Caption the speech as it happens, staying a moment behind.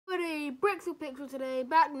everybody, Brixel Pixel today,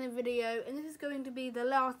 back in the video, and this is going to be the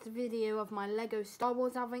last video of my Lego Star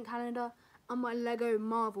Wars Advent Calendar and my Lego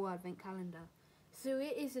Marvel Advent Calendar. So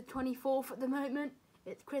it is the 24th at the moment,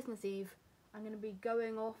 it's Christmas Eve. I'm going to be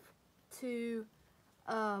going off to,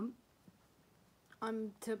 I'm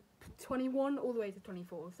to 21 all the way to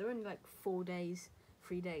 24, so only like 3 days.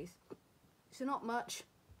 So not much.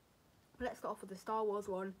 Let's start off with the Star Wars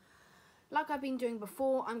one. Like I've been doing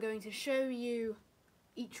before, I'm going to show you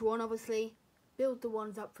each one, obviously, build the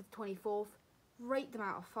ones up for the 24th, rate them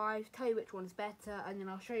out of 5, tell you which one's better, and then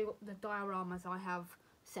I'll show you what the dioramas I have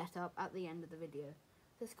set up at the end of the video.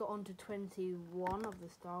 Let's go on to 21 of the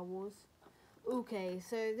Star Wars. Okay,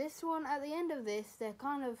 so this one, at the end of this, they're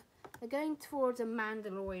going towards a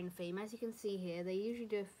Mandalorian theme. As you can see here, they usually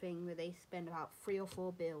do a thing where they spend about 3 or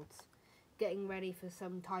 4 builds getting ready for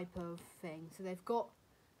some type of thing. So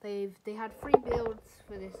they had 3 builds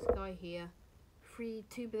for this guy here,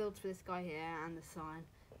 2 builds for this guy here and the sign,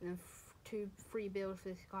 and then 3 builds for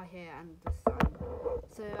this guy here and the sign.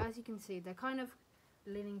 So as you can see, they're kind of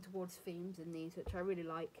leaning towards themes in these, which I really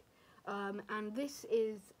like. And this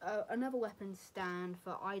is another weapon stand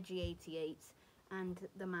for IG-88 and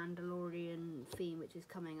the Mandalorian theme, which is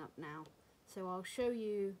coming up now. So I'll show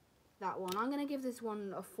you that one. I'm going to give this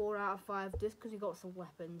one a 4 out of 5 just because we got some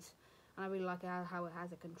weapons. And I really like how it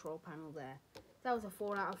has a control panel there. That was a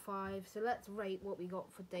 4 out of 5. So let's rate what we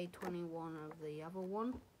got for day 21 of the other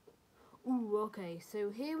one. Ooh, okay. So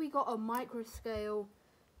here we got a micro scale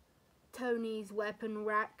Tony's weapon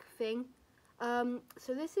rack thing. So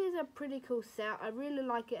this is a pretty cool set. I really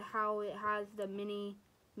like it how it has the mini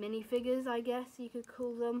figures, I guess you could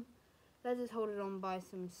call them. Let's just hold it on by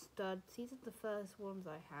some studs. These are the first ones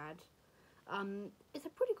I had. It's a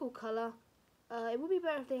pretty cool colour. It would be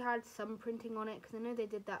better if they had some printing on it, because I know they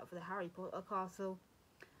did that for the Harry Potter castle.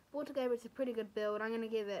 But altogether, it's a pretty good build. I'm going to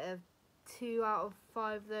give it a 2 out of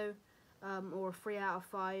 5 though, or a 3 out of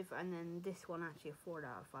 5, and then this one actually a 4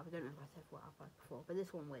 out of 5. I don't know if I said 4 out of 5 before, but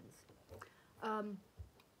this one wins.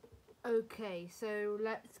 Okay, so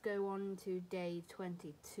let's go on to day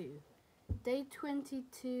 22. Day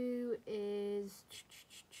 22 is...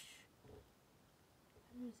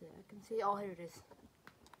 Where is it? I can see... Oh, here it is.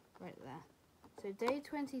 Right there. So day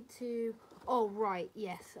 22, oh right,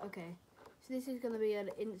 yes, okay. So this is going to be an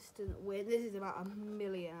instant win. This is about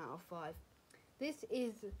 1,000,000 out of 5. This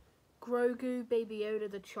is Grogu, Baby Yoda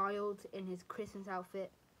the child in his Christmas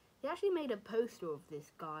outfit. He actually made a poster of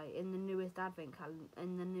this guy in the newest advent calendar,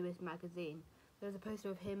 in the newest magazine. There's a poster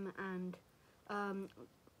of him and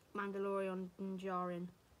Mandalorian and Djarin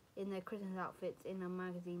in their Christmas outfits in a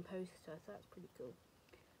magazine poster, so that's pretty cool.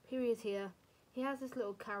 Here he is here. He has this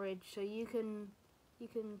little carriage, so you can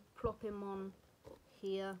plop him on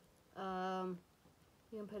here. You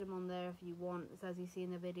can put him on there if you want. So as you see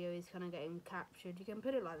in the video, he's kind of getting captured. You can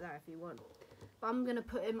put it like that if you want. But I'm gonna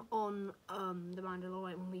put him on the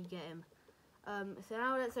Mandalorian when we get him. So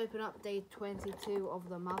now let's open up day 22 of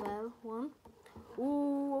the Marvel one.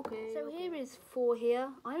 Ooh, okay. So here is 4 here.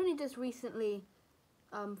 I only just recently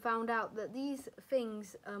found out that these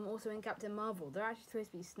things also in Captain Marvel, they're actually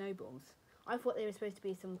supposed to be snowballs. I thought they were supposed to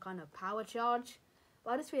be some kind of power charge, but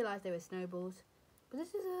I just realised they were snowballs. But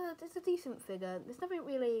this is a decent figure. There's nothing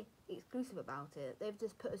really exclusive about it. They've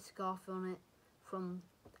just put a scarf on it from,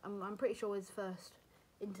 I'm pretty sure it was first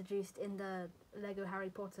introduced in the Lego Harry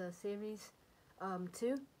Potter series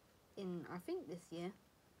 2 in, I think, this year.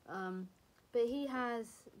 But he has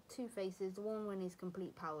 2 faces, the one when he's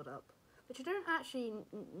complete powered up, which I don't actually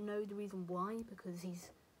know the reason why, because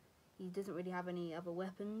he doesn't really have any other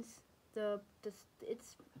weapons.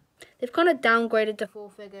 They've kind of downgraded the 4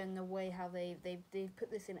 figure in the way how they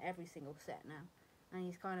put this in every single set now, and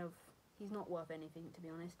he's not worth anything, to be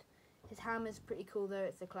honest. His hammer's pretty cool though.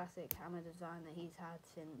 It's a classic hammer design that he's had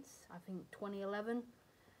since I think 2011.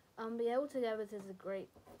 But yeah, altogether this is a great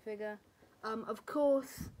figure. Of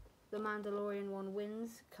course, the Mandalorian one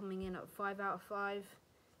wins, coming in at 5 out of 5.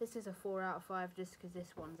 This is a 4 out of 5 just because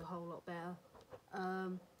this one's a whole lot better.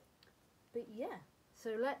 But yeah.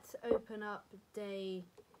 So let's open up day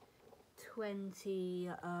 23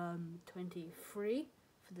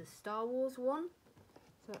 for the Star Wars one.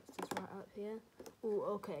 So that's just right up here. Oh,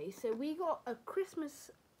 okay. So we got a Christmas,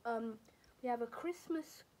 we have a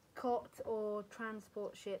Christmas cot or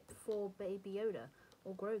transport ship for Baby Yoda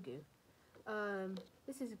or Grogu.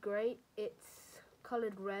 This is great. It's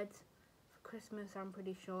coloured red for Christmas. I'm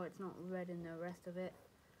pretty sure it's not red in the rest of it.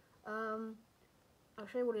 I'll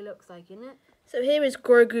show you what he looks like in it. So here is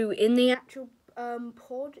Grogu in the actual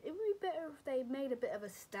pod. It would be better if they made a bit of a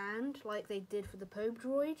stand like they did for the Pope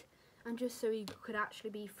droid, and just so he could actually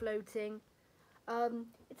be floating.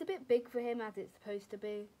 It's a bit big for him as it's supposed to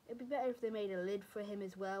be. It'd be better if they made a lid for him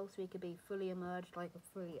as well, so he could be fully emerged like a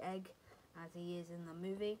fully egg, as he is in the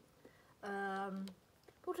movie.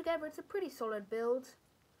 Altogether, it's a pretty solid build.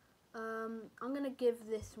 I'm gonna give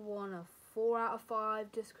this one a 4 out of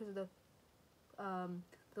 5 just because of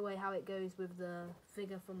the way how it goes with the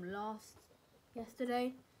figure from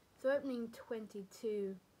yesterday. So opening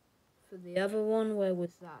 22 for the other one. Where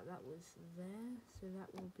was that? That was there. So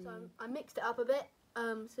that will be. So I mixed it up a bit.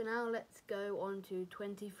 So now let's go on to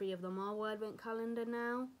 23 of the Marvel Advent Calendar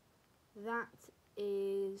now. That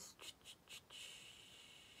is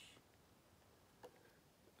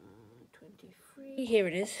 23. Here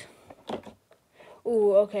it is.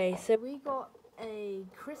 Oh, okay. So we got a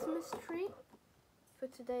Christmas tree for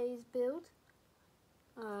today's build.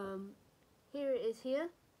 Here it is here.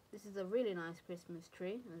 This is a really nice Christmas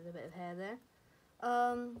tree. There's a bit of hair there.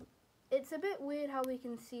 It's a bit weird how we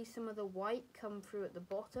can see some of the white come through at the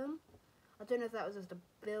bottom. I don't know if that was just a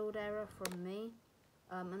build error from me.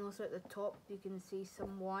 And also at the top you can see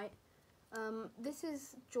some white. This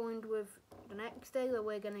is joined with the next day that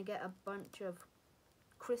we're going to get a bunch of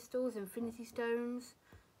crystals, infinity stones,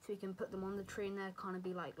 so we can put them on the tree and they'll kind of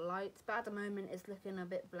be like lights. But at the moment it's looking a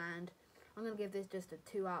bit bland. I'm going to give this just a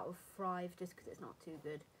 2 out of 5 just because it's not too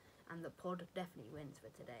good. And the pod definitely wins for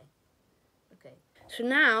today. Okay, so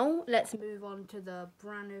now let's move on to the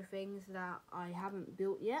brand new things that I haven't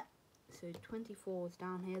built yet. So 24 is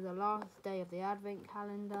down here, the last day of the Advent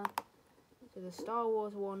Calendar. So the Star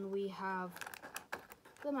Wars one, we have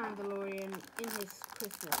the Mandalorian in his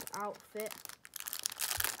Christmas outfit.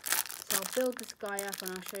 So I'll build this guy up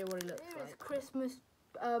and I'll show you what he looks like. It's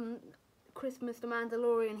Christmas the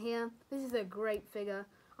Mandalorian here. This is a great figure.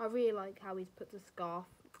 I really like how he's put the scarf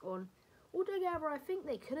on. Altogether, I think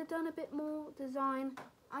they could have done a bit more design.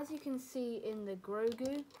 As you can see in the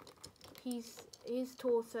Grogu, his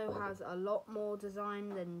torso has a lot more design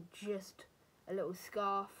than just a little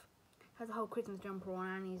scarf. Has a whole Christmas jumper on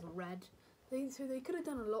and he's red. So they could have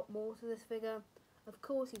done a lot more to this figure. Of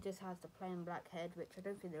course, he just has the plain black head, which I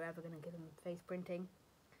don't think they're ever going to give him face printing.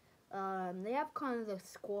 They have kind of the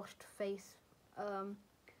squashed face,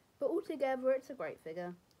 but altogether, it's a great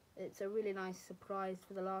figure. It's a really nice surprise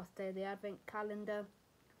for the last day of the Advent Calendar.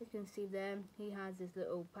 As you can see there, he has his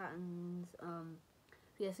little patterns.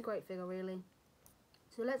 Yeah, it's a great figure, really.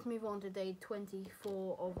 So let's move on to day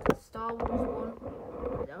 24 of the Star Wars one.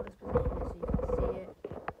 I'll just position it so you can see it.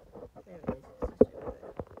 There it is.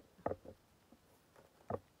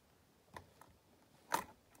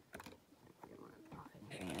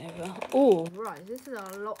 It's just over. Oh, right. This is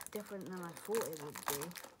a lot different than I thought it would be.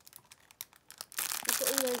 Look at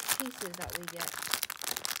all those pieces that we get.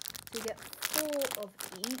 So we get 4 of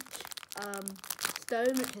each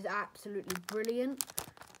stone, which is absolutely brilliant.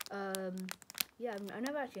 Yeah, I've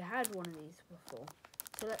never actually had one of these before.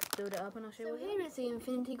 So let's build it up and I'll show you. So here is the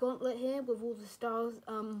Infinity Gauntlet here with all the stars,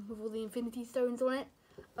 with all the Infinity Stones on it.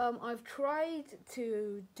 I've tried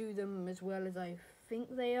to do them as well as I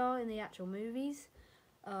think they are in the actual movies.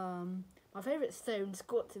 My favourite stone's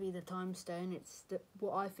got to be the Time Stone. It's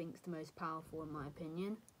what I think is the most powerful in my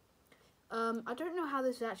opinion. I don't know how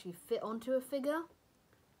this would actually fit onto a figure.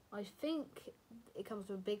 I think it comes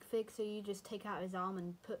with a big fig, so you just take out his arm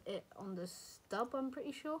and put it on the stub, I'm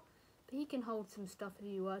pretty sure. But he can hold some stuff if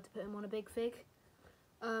you were to put him on a big fig.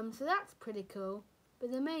 So that's pretty cool.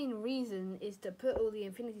 But the main reason is to put all the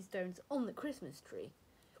Infinity Stones on the Christmas tree,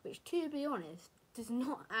 which, to be honest, does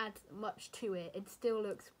not add much to it. It still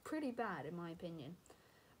looks pretty bad in my opinion.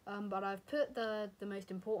 But I've put the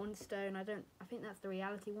most important stone. I think that's the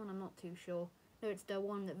reality one. I'm not too sure. No, it's the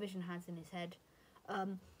one that Vision has in his head.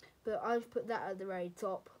 But I've put that at the very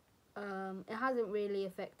top. It hasn't really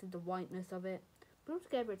affected the whiteness of it. But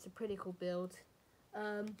altogether, it's a pretty cool build.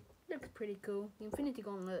 Looks pretty cool. The Infinity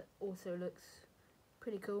Gauntlet also looks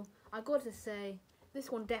pretty cool. I got to say,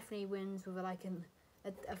 this one definitely wins with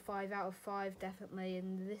a 5 out of 5 definitely,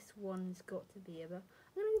 and this one's got to be I'm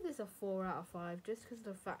gonna give this a 4 out of 5 just because of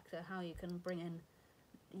the fact that how you can bring in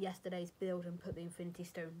yesterday's build and put the Infinity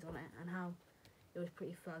Stones on it, and how it was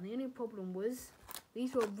pretty fun. The only problem was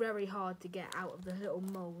these were very hard to get out of the little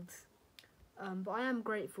molds. But I am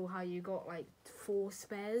grateful how you got like 4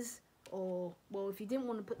 spares, or well, if you didn't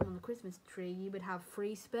want to put them on the Christmas tree, you would have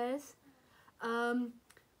 3 spares.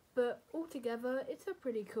 But altogether, it's a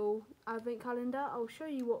pretty cool Advent Calendar. I'll show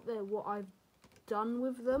you what I've done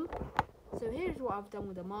with them. So here's what I've done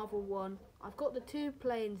with the Marvel one. I've got the 2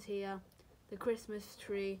 planes here, the Christmas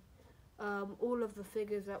tree, all of the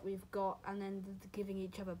figures that we've got, and then giving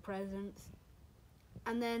each other presents.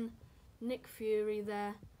 And then Nick Fury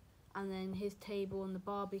there, and then his table and the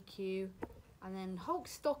barbecue, And then Hulk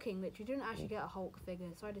stocking, which you didn't actually get a Hulk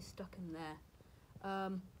figure, so I just stuck him there.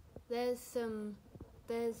 There's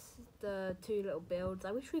the 2 little builds.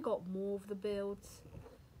 I wish we got more of the builds.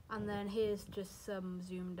 And then here's just some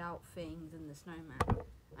zoomed out things in the snowman.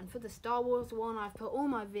 And for the Star Wars one, I've put all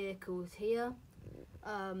my vehicles here.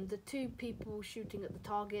 The 2 people shooting at the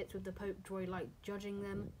targets with the Pope droid like judging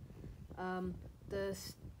them. The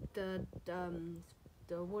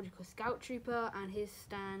what do you call, Scout Trooper and his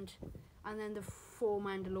stand. And then the 4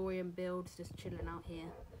 Mandalorian builds just chilling out here.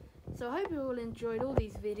 So I hope you all enjoyed all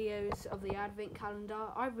these videos of the Advent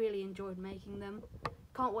Calendar. I really enjoyed making them.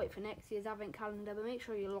 Can't wait for next year's Advent Calendar, but make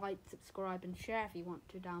sure you like, subscribe and share if you want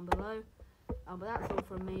to down below. But that's all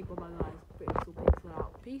from me. Bye bye guys. Pixel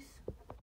out. Peace.